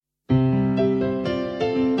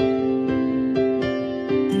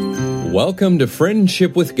Welcome to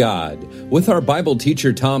Friendship with God with our Bible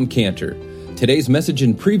teacher Tom Cantor. Today's message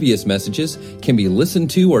and previous messages can be listened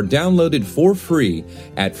to or downloaded for free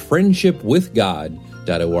at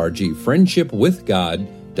friendshipwithgod.org,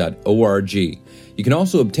 friendshipwithgod.org. You can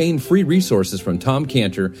also obtain free resources from Tom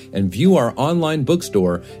Cantor and view our online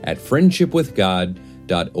bookstore at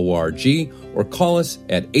friendshipwithgod.org or call us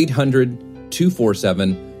at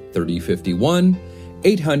 800-247-3051,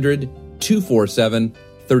 800-247-3051.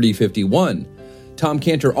 Tom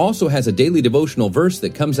Cantor also has a daily devotional verse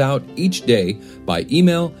that comes out each day by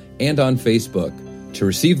email and on Facebook. To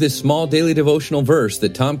receive this small daily devotional verse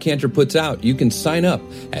that Tom Cantor puts out, you can sign up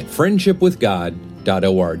at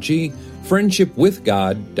friendshipwithgod.org,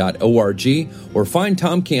 friendshipwithgod.org, or find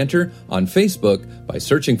Tom Cantor on Facebook by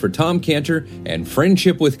searching for Tom Cantor and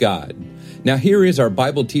Friendship with God. Now here is our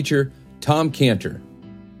Bible teacher, Tom Cantor.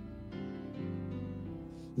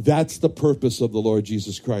 That's the purpose of the Lord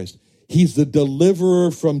Jesus Christ. He's the deliverer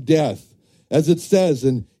from death, as it says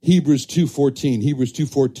in Hebrews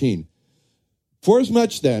 2:14.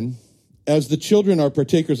 Forasmuch then, as the children are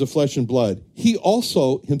partakers of flesh and blood, he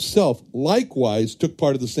also himself likewise took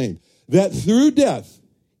part of the same, that through death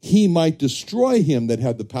he might destroy him that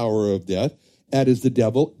had the power of death, that is the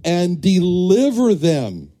devil, and deliver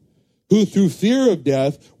them who through fear of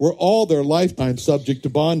death were all their lifetime subject to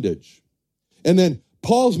bondage. And then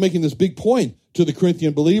Paul's making this big point to the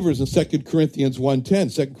Corinthian believers in 2 Corinthians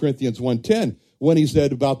 1:10, when he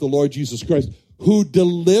said about the Lord Jesus Christ, who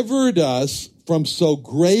delivered us from so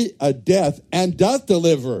great a death and doth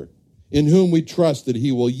deliver, in whom we trust that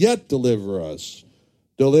he will yet deliver us.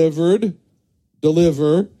 Delivered,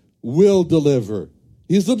 deliver, will deliver.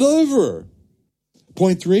 He's the deliverer.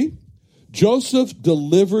 Point 3, Joseph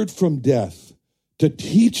delivered from death to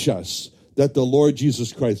teach us that the Lord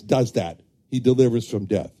Jesus Christ does that. He delivers from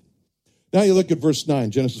death. Now you look at verse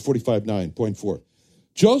 9, Genesis 45:9, point 4.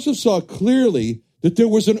 Joseph saw clearly that there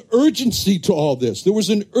was an urgency to all this. There was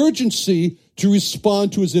an urgency to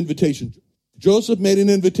respond to his invitation. Joseph made an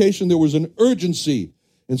invitation. There was an urgency.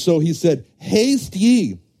 And so he said, haste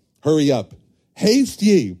ye, hurry up, haste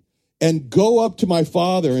ye, and go up to my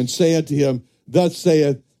father and say unto him, thus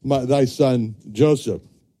saith thy son Joseph.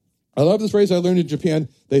 I love this phrase I learned in Japan.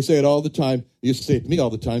 They say it all the time. They used to say it to me all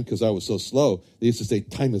the time because I was so slow. They used to say,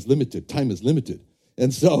 time is limited, time is limited.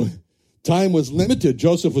 And so time was limited.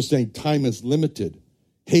 Joseph was saying, time is limited.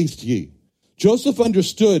 Haste ye. Joseph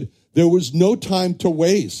understood there was no time to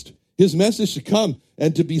waste. His message to come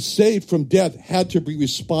and to be saved from death had to be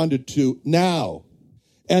responded to now.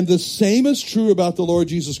 And the same is true about the Lord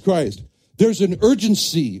Jesus Christ. There's an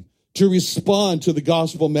urgency to respond to the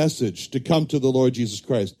gospel message, to come to the Lord Jesus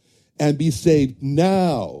Christ and be saved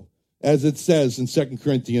now, as it says in 2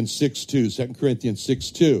 Corinthians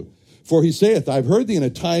 6:2. For he saith, I've heard thee in a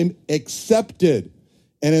time accepted,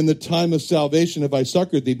 and in the time of salvation have I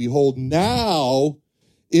succored thee. Behold, now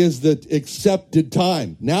is the accepted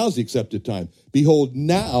time. Now is the accepted time. Behold,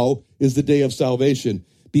 now is the day of salvation.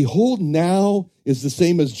 Behold, now is the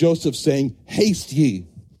same as Joseph saying, haste ye.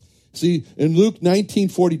 See, in Luke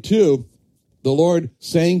 19:42, the Lord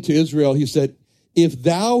saying to Israel, he said, if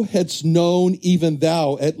thou hadst known, even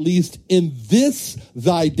thou, at least in this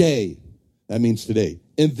thy day, that means today,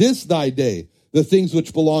 in this thy day, the things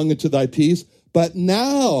which belong unto thy peace, but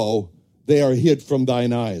now they are hid from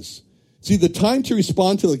thine eyes. See, the time to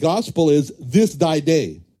respond to the gospel is this thy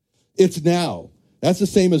day. It's now. That's the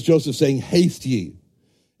same as Joseph saying, haste ye.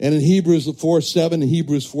 And in Hebrews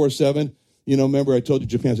 4:7, remember I told you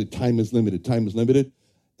Japan said time is limited, time is limited.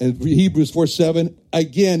 And Hebrews 4:7,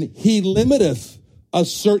 again, he limiteth a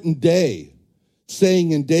certain day,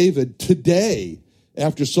 saying in David, today,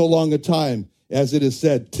 after so long a time, as it is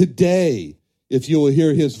said, today, if you will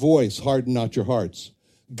hear his voice, harden not your hearts.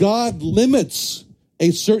 God limits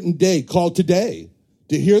a certain day called today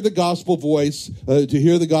to hear the gospel voice, to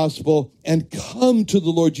hear the gospel and come to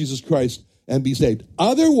the Lord Jesus Christ and be saved.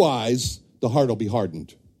 Otherwise, the heart will be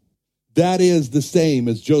hardened. That is the same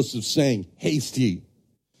as Joseph saying, haste ye.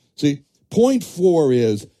 See, point 4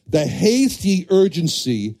 is the hasty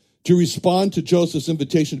urgency to respond to Joseph's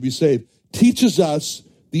invitation to be saved teaches us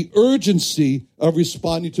the urgency of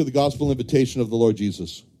responding to the gospel invitation of the Lord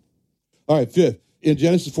Jesus. All right, 5th, in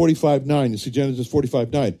Genesis 45:9, you see Genesis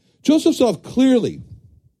 45:9, Joseph saw clearly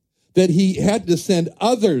that he had to send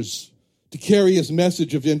others to carry his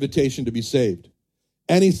message of invitation to be saved.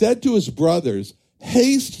 And he said to his brothers,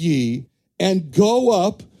 haste ye and go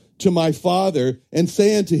up to my father and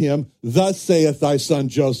say unto him, thus saith thy son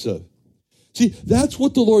Joseph. See, that's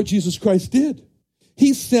what the Lord Jesus Christ did.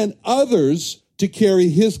 He sent others to carry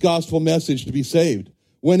his gospel message to be saved.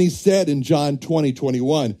 When he said in John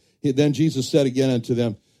 20:21, Then Jesus said again unto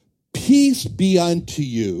them, peace be unto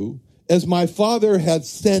you, as my Father hath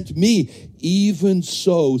sent me, even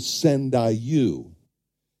so send I you.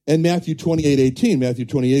 And Matthew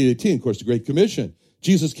 28:18, of course, the Great Commission.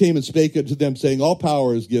 Jesus came and spake unto them, saying, all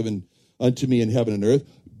power is given unto me in heaven and earth.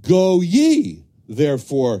 Go ye,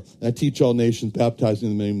 therefore, and teach all nations,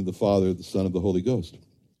 baptizing in the name of the Father, the Son, of the Holy Ghost.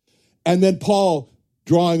 And then Paul,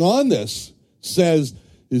 drawing on this, says,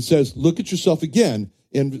 look at yourself again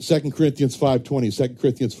in 2 Corinthians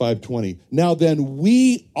 5:20. Now then,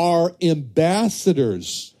 we are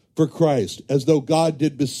ambassadors for Christ, as though God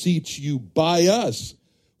did beseech you by us.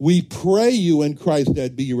 We pray you in Christ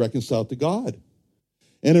that be you reconciled to God.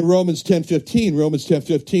 And in Romans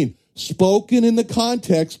 10:15, spoken in the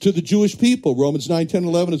context to the Jewish people. Romans 9, 10,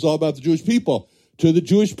 11 is all about the Jewish people. To the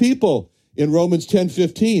Jewish people, in Romans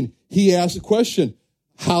 10:15, he asks a question,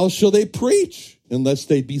 how shall they preach unless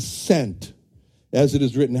they be sent? As it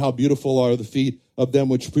is written, how beautiful are the feet of them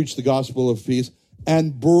which preach the gospel of peace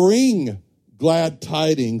and bring glad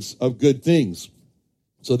tidings of good things.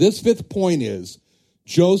 So this fifth point is,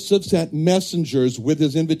 Joseph sent messengers with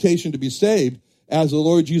his invitation to be saved, as the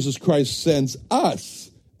Lord Jesus Christ sends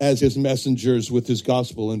us as his messengers with his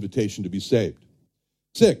gospel invitation to be saved.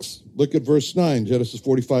 6, look at verse 9, Genesis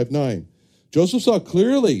 45:9. Joseph saw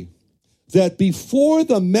clearly that before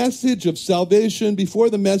the message of salvation, before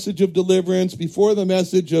the message of deliverance, before the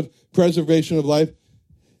message of preservation of life,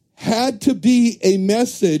 had to be a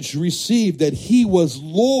message received that he was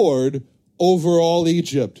Lord over all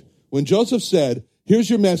Egypt. When Joseph said, here's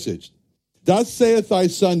your message. Thus saith thy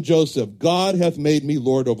son Joseph, God hath made me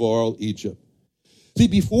Lord over all Egypt. See,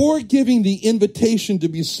 before giving the invitation to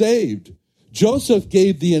be saved, Joseph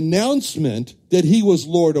gave the announcement that he was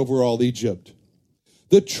Lord over all Egypt.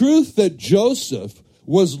 The truth that Joseph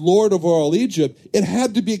was Lord over all Egypt, it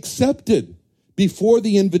had to be accepted before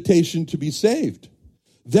the invitation to be saved.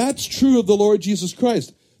 That's true of the Lord Jesus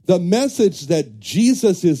Christ. The message that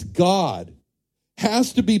Jesus is God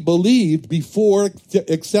has to be believed before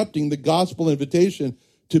accepting the gospel invitation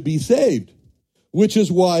to be saved, which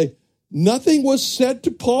is why nothing was said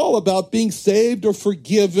to Paul about being saved or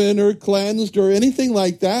forgiven or cleansed or anything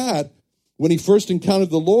like that when he first encountered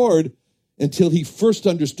the Lord, until he first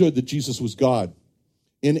understood that Jesus was God.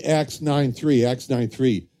 In Acts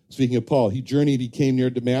 9:3, speaking of Paul, he journeyed, he came near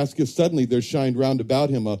Damascus. Suddenly there shined round about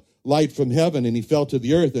him a light from heaven, and he fell to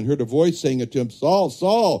the earth and heard a voice saying unto him, Saul,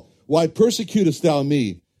 Saul, why persecutest thou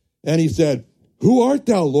me? And he said, who art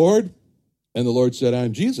thou, Lord? And the Lord said, I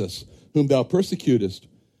am Jesus, whom thou persecutest.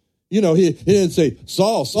 You know, he didn't say,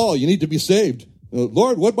 Saul, Saul, you need to be saved.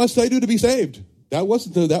 Lord, what must I do to be saved? That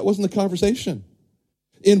wasn't the conversation.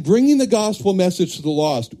 In bringing the gospel message to the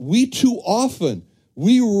lost, we too often,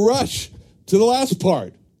 we rush to the last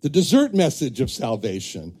part, the dessert message of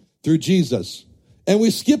salvation through Jesus. And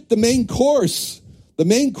we skip the main course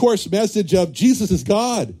message of Jesus is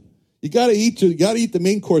God. You got to eat the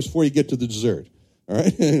main course before you get to the dessert. All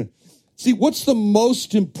right? See, what's the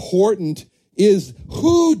most important is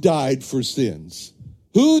who died for sins?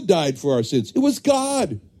 Who died for our sins? It was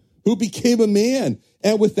God who became a man.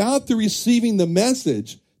 And without the receiving the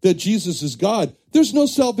message that Jesus is God, there's no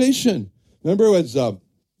salvation. Remember as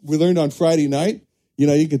we learned on Friday night, you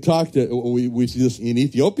know, you can talk to, we see this in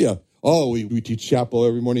Ethiopia. Oh, we teach chapel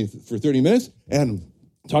every morning for 30 minutes and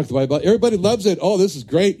talk to the Bible. Everybody loves it. Oh, this is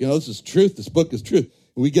great. You know, this is truth. This book is truth.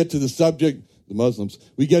 And we get to the subject, the Muslims,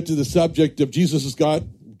 we get to the subject of Jesus is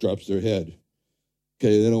God, drops their head.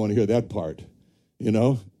 Okay, they don't want to hear that part, you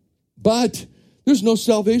know. But there's no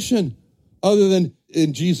salvation other than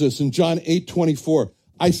in Jesus. In John 8:24,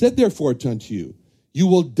 I said therefore unto you, you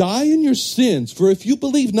will die in your sins, for if you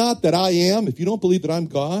believe not that I am, if you don't believe that I'm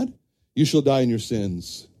God, you shall die in your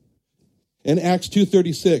sins. In Acts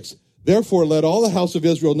 2:36, therefore let all the house of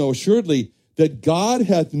Israel know assuredly that God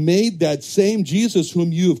hath made that same Jesus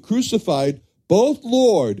whom you have crucified, both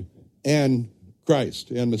Lord and Christ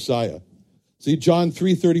and Messiah. See, John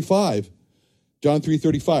 3:35.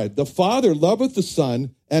 The Father loveth the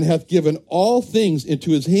Son and hath given all things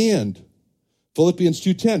into his hand. Philippians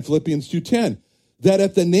 2:10. That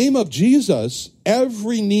at the name of Jesus,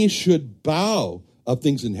 every knee should bow of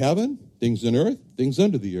things in heaven, things in earth, things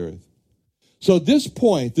under the earth. So this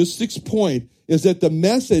sixth point, is that the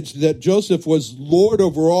message that Joseph was Lord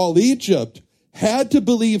over all Egypt had to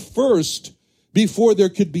believe first before there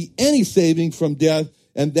could be any saving from death.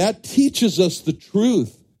 And that teaches us the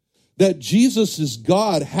truth that Jesus is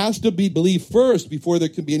God has to be believed first before there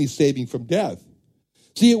can be any saving from death.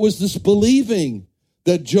 See, it was this believing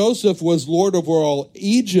that Joseph was Lord over all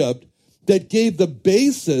Egypt that gave the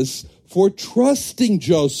basis for trusting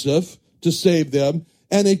Joseph to save them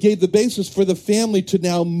And it gave the basis for the family to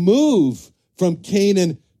now move from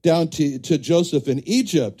Canaan down to Joseph in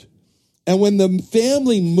Egypt. And when the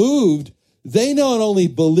family moved, they not only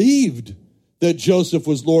believed that Joseph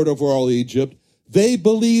was Lord over all Egypt, they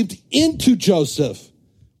believed into Joseph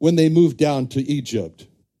when they moved down to Egypt.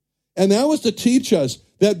 And that was to teach us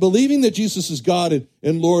that believing that Jesus is God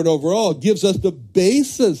and Lord over all gives us the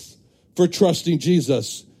basis for trusting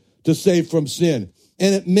Jesus to save from sin.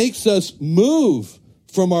 And it makes us move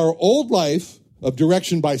from our old life of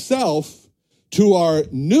direction by self to our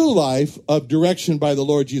new life of direction by the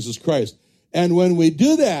Lord Jesus Christ. And when we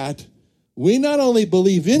do that, we not only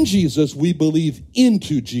believe in Jesus, we believe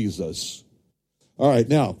into Jesus. All right,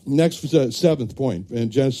 now, next seventh point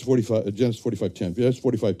in Genesis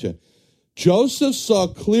 45:10. Joseph saw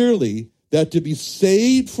clearly that to be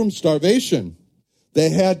saved from starvation, they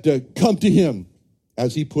had to come to him.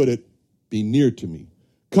 As he put it, be near to me.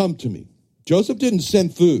 Come to me. Joseph didn't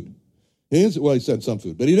send food. He sent some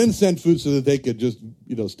food, but he didn't send food so that they could just,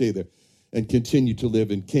 stay there and continue to live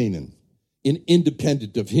in Canaan,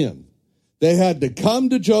 independent of him. They had to come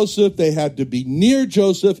to Joseph. They had to be near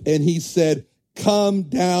Joseph. And he said, come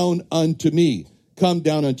down unto me. Come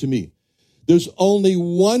down unto me. There's only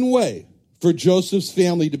one way for Joseph's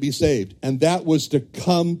family to be saved, and that was to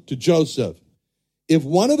come to Joseph. If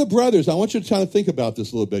one of the brothers, I want you to try to think about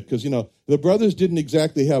this a little bit, because, the brothers didn't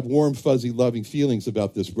exactly have warm, fuzzy, loving feelings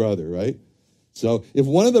about this brother, right? So if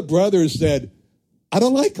one of the brothers said, I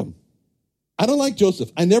don't like him. I don't like Joseph.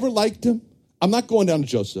 I never liked him. I'm not going down to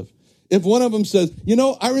Joseph. If one of them says,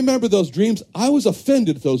 I remember those dreams. I was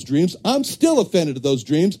offended at those dreams. I'm still offended at those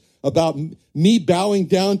dreams about me bowing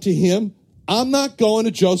down to him. I'm not going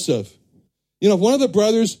to Joseph. If one of the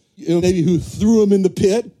brothers, maybe who threw him in the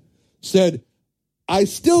pit, said, I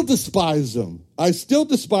still despise him. I still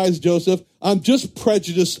despise Joseph. I'm just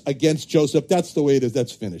prejudiced against Joseph. That's the way it is.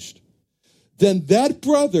 That's finished. Then that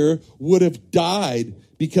brother would have died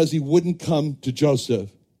because he wouldn't come to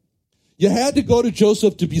Joseph. You had to go to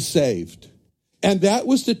Joseph to be saved. And that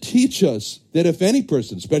was to teach us that if any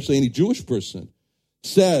person, especially any Jewish person,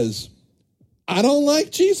 says, I don't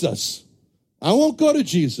like Jesus, I won't go to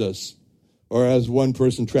Jesus. Or as one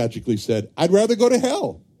person tragically said, I'd rather go to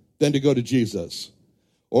hell than to go to Jesus.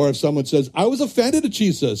 Or if someone says, I was offended at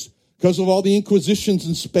Jesus because of all the inquisitions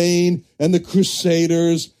in Spain and the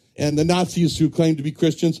Crusaders and the Nazis who claimed to be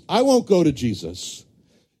Christians, I won't go to Jesus.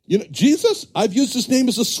 Jesus, I've used his name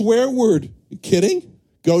as a swear word. You kidding?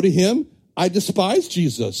 Go to him. I despise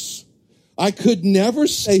Jesus. I could never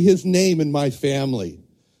say his name in my family.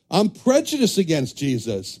 I'm prejudiced against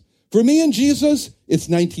Jesus. For me and Jesus, it's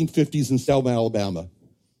 1950s in Selma, Alabama.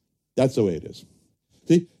 That's the way it is.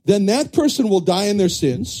 See? Then that person will die in their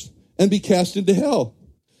sins and be cast into hell.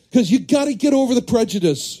 Because you got to get over the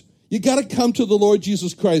prejudice. You got to come to the Lord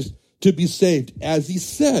Jesus Christ to be saved. As he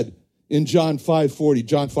said in John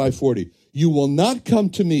 5:40, you will not come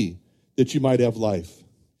to me that you might have life.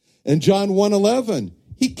 And John 1:11,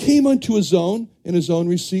 he came unto his own, and his own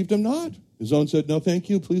received him not. His own said, no, thank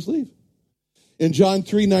you, please leave. In John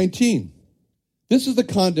 3:19, this is the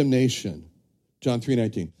condemnation. John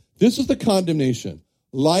 3:19, this is the condemnation.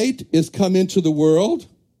 Light is come into the world,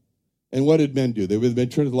 and what did men do? They would have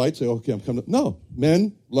turned to the light, say, okay, I'm coming. No,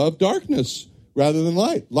 men love darkness rather than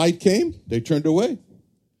light. Light came, they turned away.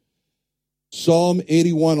 Psalm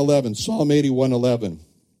 81:11.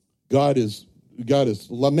 God is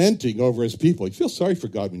lamenting over his people. You feel sorry for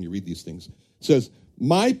God when you read these things. It says,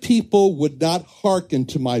 my people would not hearken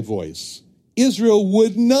to my voice. Israel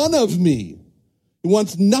would none of me. He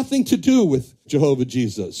wants nothing to do with Jehovah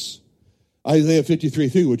Jesus. Isaiah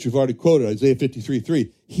 53:3, which you've already quoted, Isaiah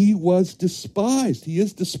 53:3. He was despised. He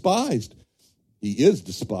is despised. He is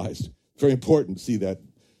despised. Very important to see that.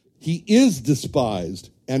 He is despised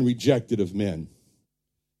and rejected of men.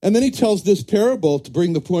 And then he tells this parable to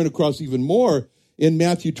bring the point across even more in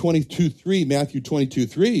Matthew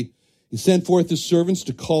 22:3. He sent forth his servants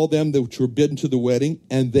to call them which were bidden to the wedding,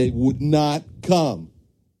 and they would not come.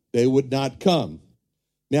 They would not come.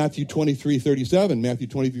 Matthew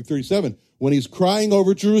 23:37, when he's crying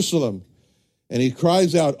over Jerusalem, and he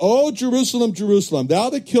cries out, O Jerusalem, Jerusalem, thou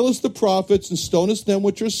that killest the prophets and stonest them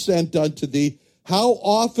which are sent unto thee, how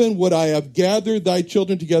often would I have gathered thy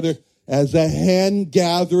children together as a hen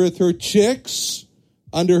gathereth her chicks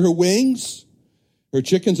under her wings, her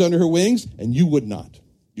chickens under her wings, and you would not.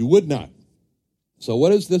 You would not. So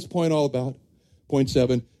what is this point all about? Point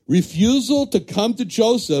 7, refusal to come to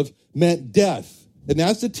Joseph meant death. And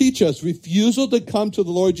that's to teach us, refusal to come to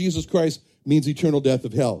the Lord Jesus Christ means eternal death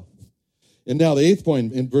of hell. And now the 8th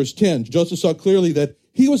point in verse 10, Joseph saw clearly that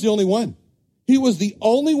he was the only one. He was the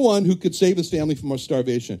only one who could save his family from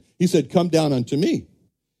starvation. He said, come down unto me.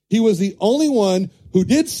 He was the only one who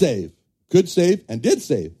did save, could save, and did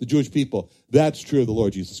save the Jewish people. That's true of the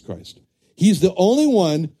Lord Jesus Christ. He's the only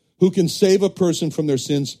one who can save a person from their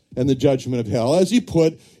sins and the judgment of hell. As he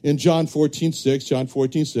put in John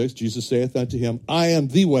 14:6, Jesus saith unto him, I am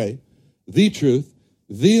the way, the truth,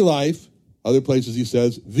 the life. Other places he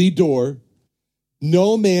says, the door.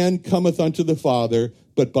 No man cometh unto the Father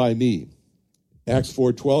but by me. Acts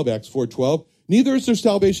 4:12. Neither is there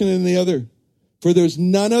salvation in any other, for there's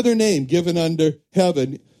none other name given under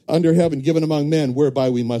heaven given among men whereby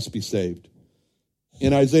we must be saved.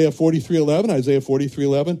 In Isaiah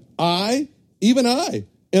 43:11, I, even I,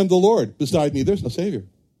 am the Lord. Beside me, there's no Savior.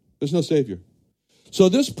 There's no Savior. So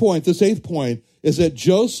this eighth point, is that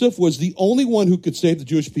Joseph was the only one who could save the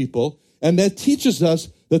Jewish people, and that teaches us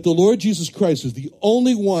that the Lord Jesus Christ is the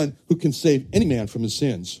only one who can save any man from his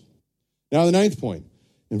sins. Now the ninth point,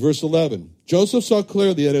 in verse 11, Joseph saw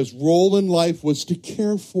clearly that his role in life was to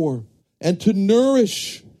care for and to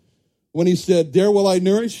nourish. When he said, there will I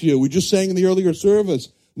nourish you. We just sang in the earlier service,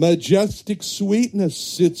 majestic sweetness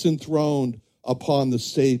sits enthroned upon the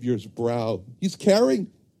Savior's brow. He's caring.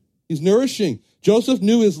 He's nourishing. Joseph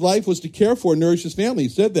knew his life was to care for and nourish his family. He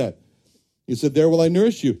said that. He said, there will I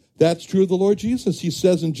nourish you. That's true of the Lord Jesus. He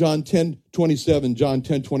says in John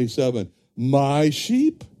 10:27, my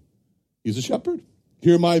sheep, he's a shepherd,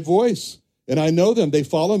 hear my voice, and I know them. They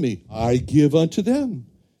follow me. I give unto them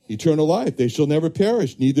eternal life. They shall never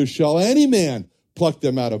perish, neither shall any man pluck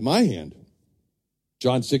them out of my hand.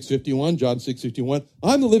 John 6:51,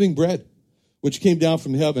 I'm the living bread, which came down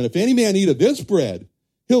from heaven. If any man eat of this bread,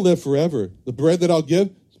 he'll live forever. The bread that I'll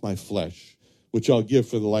give is my flesh, which I'll give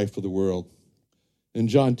for the life of the world. In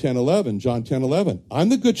John 10:11, I'm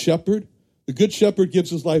the good shepherd. The good shepherd gives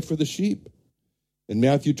his life for the sheep. In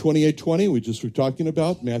Matthew 28:20, we just were talking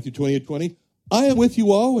about, Matthew 28:20, I am with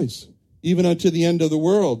you always, even unto the end of the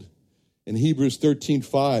world. In Hebrews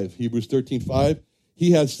 13:5,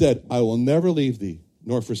 he has said, I will never leave thee,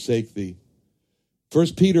 nor forsake thee.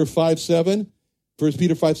 1 Peter 5:7,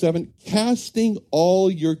 casting all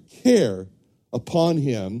your care upon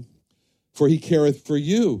him, for he careth for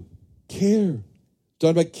you. Care.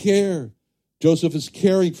 Talking about care. Joseph is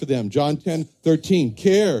caring for them. John 10:13,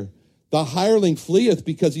 care. The hireling fleeth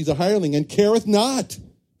because he's a hireling and careth not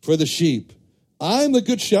for the sheep. I'm the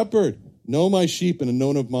good shepherd. Know my sheep and are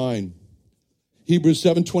known of mine. Hebrews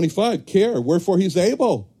 7:25, care. Wherefore he's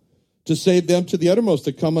able to save them to the uttermost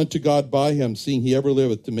that come unto God by him, seeing he ever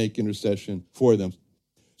liveth to make intercession for them.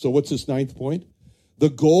 So what's this ninth point? The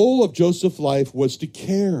goal of Joseph's life was to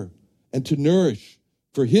care and to nourish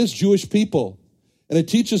for his Jewish people. And it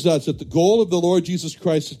teaches us that the goal of the Lord Jesus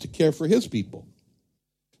Christ is to care for his people.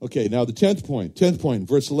 Okay, now the 10th point,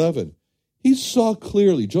 verse 11. Joseph saw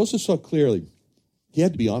clearly. He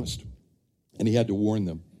had to be honest, and he had to warn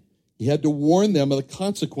them. He had to warn them of the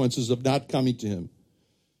consequences of not coming to him.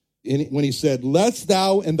 When he said, lest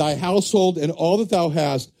thou and thy household and all that thou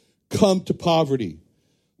hast come to poverty.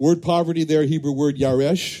 Word poverty there, Hebrew word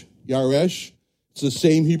yaresh. It's the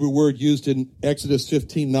same Hebrew word used in Exodus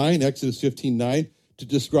 15:9, to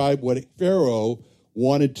describe what Pharaoh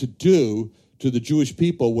wanted to do to the Jewish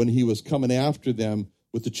people when he was coming after them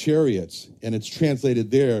with the chariots. And it's translated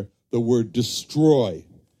there, the word destroy.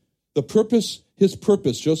 Joseph's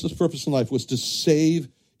purpose in life was to save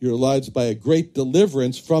your lives by a great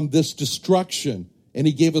deliverance from this destruction. And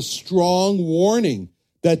he gave a strong warning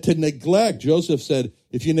that to neglect, Joseph said,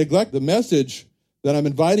 if you neglect the message that I'm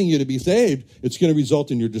inviting you to be saved, it's going to result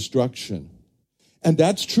in your destruction. And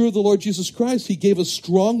that's true of the Lord Jesus Christ. He gave a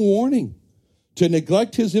strong warning. To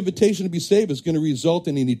neglect his invitation to be saved is going to result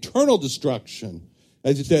in an eternal destruction.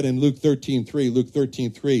 As he said in Luke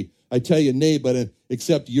 13:3, I tell you, nay, but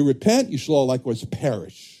except you repent, you shall all likewise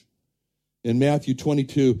perish. In Matthew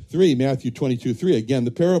 22:3, again,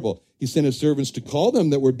 the parable. He sent his servants to call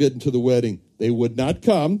them that were bidden to the wedding. They would not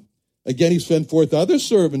come. Again, he sent forth other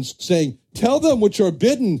servants, saying, tell them which are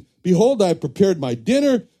bidden, behold, I have prepared my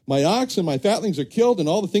dinner, my ox and my fatlings are killed, and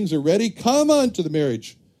all the things are ready. Come unto the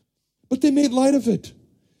marriage. But they made light of it.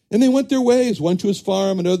 And they went their ways, one to his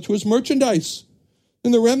farm, another to his merchandise.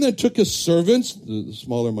 And the remnant took his servants, the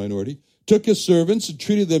smaller minority, took his servants and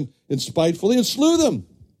treated them spitefully and slew them.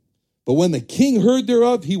 But when the king heard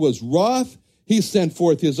thereof, he was wroth. He sent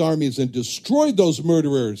forth his armies and destroyed those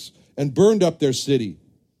murderers and burned up their city.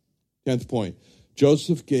 10th point,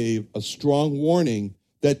 Joseph gave a strong warning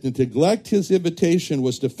that to neglect his invitation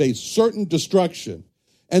was to face certain destruction.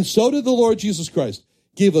 And so did the Lord Jesus Christ.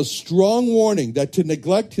 Gave a strong warning that to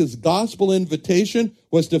neglect his gospel invitation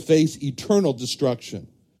was to face eternal destruction.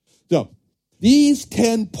 So, These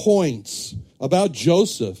 10 points about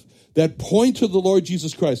Joseph that point to the Lord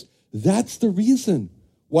Jesus Christ, that's the reason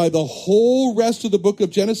why the whole rest of the book of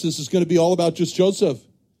Genesis is going to be all about just Joseph.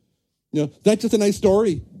 That's just a nice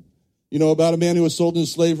story, about a man who was sold into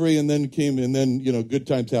slavery and then good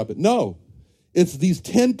times happened. No, it's these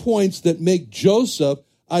 10 points that make Joseph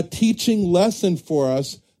a teaching lesson for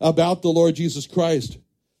us about the Lord Jesus Christ.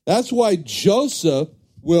 That's why Joseph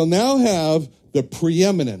will now have the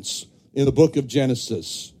preeminence in the book of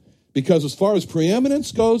Genesis. Because as far as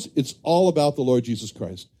preeminence goes, it's all about the Lord Jesus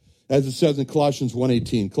Christ. As it says in Colossians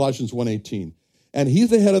 1:18. And he's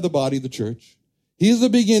the head of the body, the church. He's the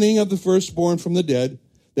beginning of the firstborn from the dead,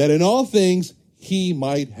 that in all things he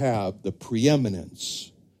might have the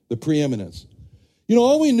preeminence. The preeminence.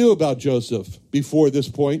 All we knew about Joseph before this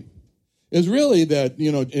point is really that,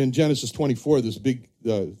 in Genesis 24, this big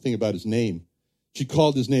thing about his name. She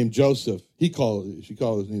called his name Joseph. She called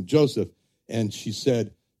his name Joseph. And she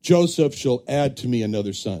said, Joseph shall add to me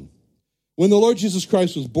another son. When the Lord Jesus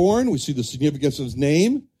Christ was born, we see the significance of his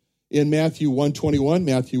name in Matthew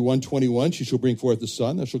 1:21. She shall bring forth a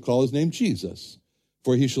son, and shall call his name Jesus,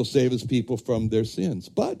 for he shall save his people from their sins.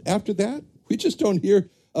 But after that, we just don't hear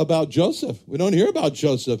about Joseph. We don't hear about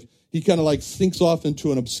Joseph. He kind of sinks off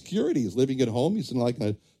into an obscurity. He's living at home. He's in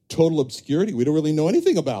a total obscurity. We don't really know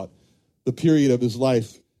anything about the period of his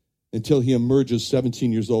life until he emerges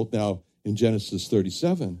 17 years old now in Genesis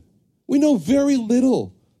 37. We know very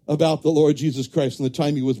little about the Lord Jesus Christ from the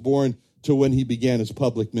time he was born to when he began his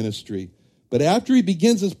public ministry. But after he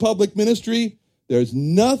begins his public ministry, there's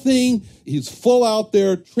nothing. He's full out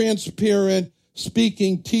there, transparent,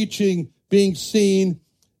 speaking, teaching, being seen,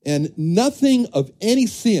 and nothing of any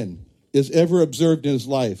sin is ever observed in his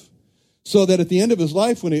life. So that at the end of his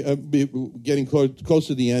life, when he getting close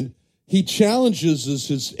to the end, he challenges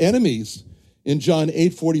his enemies in John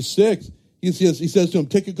 8:46. He says to him,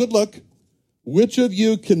 take a good look. Which of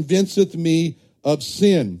you convinceth me of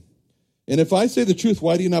sin? And if I say the truth,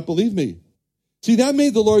 why do you not believe me? See, that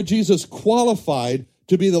made the Lord Jesus qualified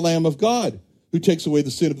to be the Lamb of God who takes away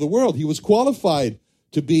the sin of the world. He was qualified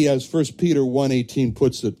to be, as 1 Peter 1:18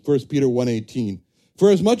 puts it, 1 Peter 1:18.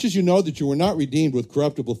 For as much as you know that you were not redeemed with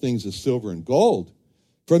corruptible things as silver and gold,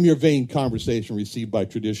 from your vain conversation received by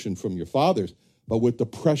tradition from your fathers, but with the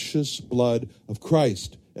precious blood of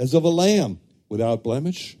Christ, as of a lamb, without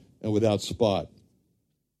blemish and without spot.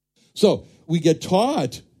 So we get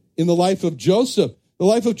taught in the life of Joseph. The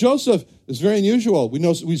life of Joseph is very unusual. We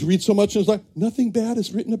read so much in his life. Nothing bad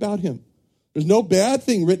is written about him. There's no bad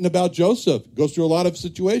thing written about Joseph. He goes through a lot of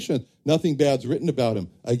situations. Nothing bad's written about him.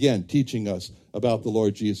 Again, teaching us about the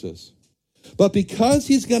Lord Jesus. But because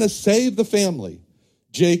he's going to save the family,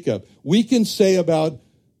 Jacob, we can say about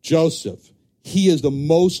Joseph, he is the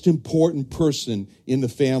most important person in the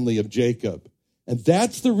family of Jacob. And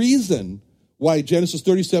that's the reason why Genesis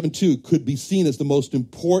 37:2 could be seen as the most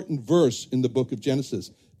important verse in the book of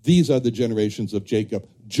Genesis. These are the generations of Jacob,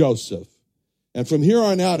 Joseph. And from here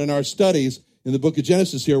on out in our studies in the book of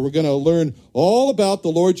Genesis here, we're going to learn all about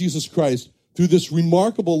the Lord Jesus Christ through this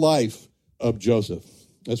remarkable life of Joseph.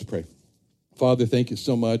 Let's pray. Father, thank you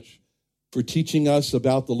so much for teaching us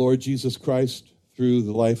about the Lord Jesus Christ through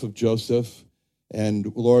the life of Joseph.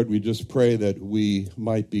 And Lord, we just pray that we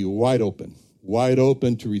might be wide open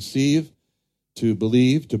to receive, to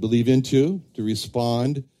believe into, to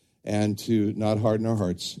respond, and to not harden our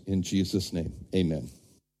hearts. In Jesus' name, amen.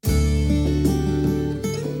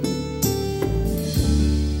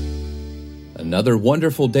 Another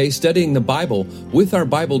wonderful day studying the Bible with our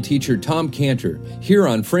Bible teacher, Tom Cantor, here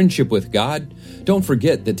on Friendship with God. Don't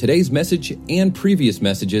forget that today's message and previous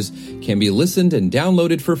messages can be listened and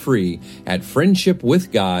downloaded for free at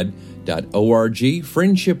friendshipwithgod.org,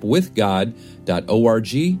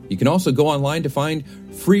 friendshipwithgod.org. You can also go online to find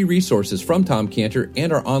free resources from Tom Cantor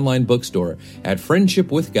and our online bookstore at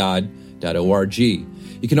friendshipwithgod.org. You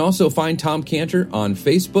can also find Tom Cantor on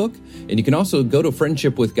Facebook, and you can also go to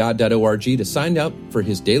friendshipwithgod.org to sign up for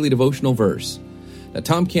his daily devotional verse. Now,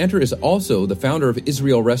 Tom Cantor is also the founder of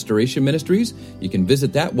Israel Restoration Ministries. You can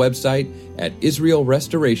visit that website at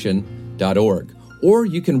israelrestoration.org. Or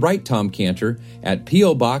you can write Tom Cantor at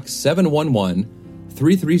P.O. Box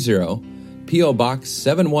 711-330, P.O. Box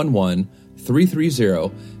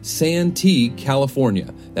 711-330, Santee,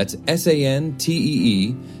 California. That's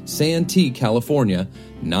Santee, Santee, California,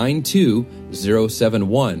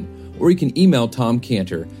 92071. Or you can email Tom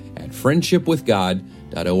Cantor at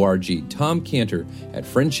friendshipwithgod.org, Tom Cantor at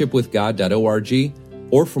friendshipwithgod.org.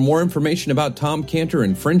 Or for more information about Tom Cantor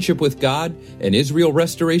and Friendship with God and Israel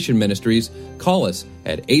Restoration Ministries, call us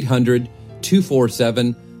at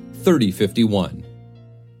 800-247-3051.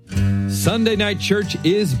 Sunday Night Church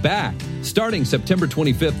is back. Starting September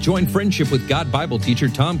 25th, join Friendship with God Bible teacher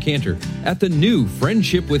Tom Cantor at the new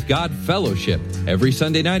Friendship with God Fellowship every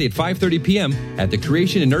Sunday night at 5:30 p.m. at the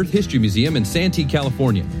Creation and Earth History Museum in Santee,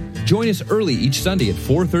 California. Join us early each Sunday at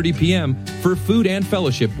 4:30 p.m. for food and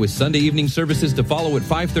fellowship with Sunday evening services to follow at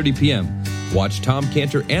 5:30 p.m. Watch Tom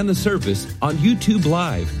Cantor and the service on YouTube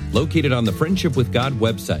Live, located on the Friendship with God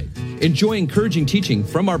website. Enjoy encouraging teaching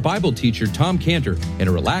from our Bible teacher, Tom Cantor, in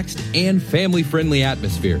a relaxed and family-friendly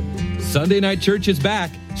atmosphere. Sunday Night Church is back,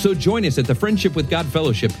 so join us at the Friendship with God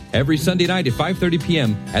Fellowship every Sunday night at 5:30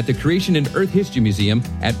 p.m. at the Creation and Earth History Museum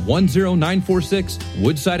at 10946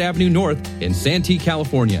 Woodside Avenue North in Santee,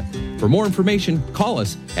 California. For more information, call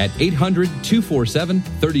us at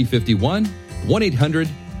 800-247-3051,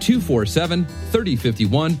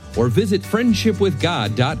 1-800-247-3051, or visit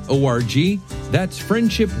friendshipwithgod.org. That's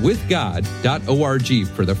friendshipwithgod.org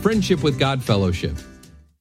for the Friendship with God Fellowship.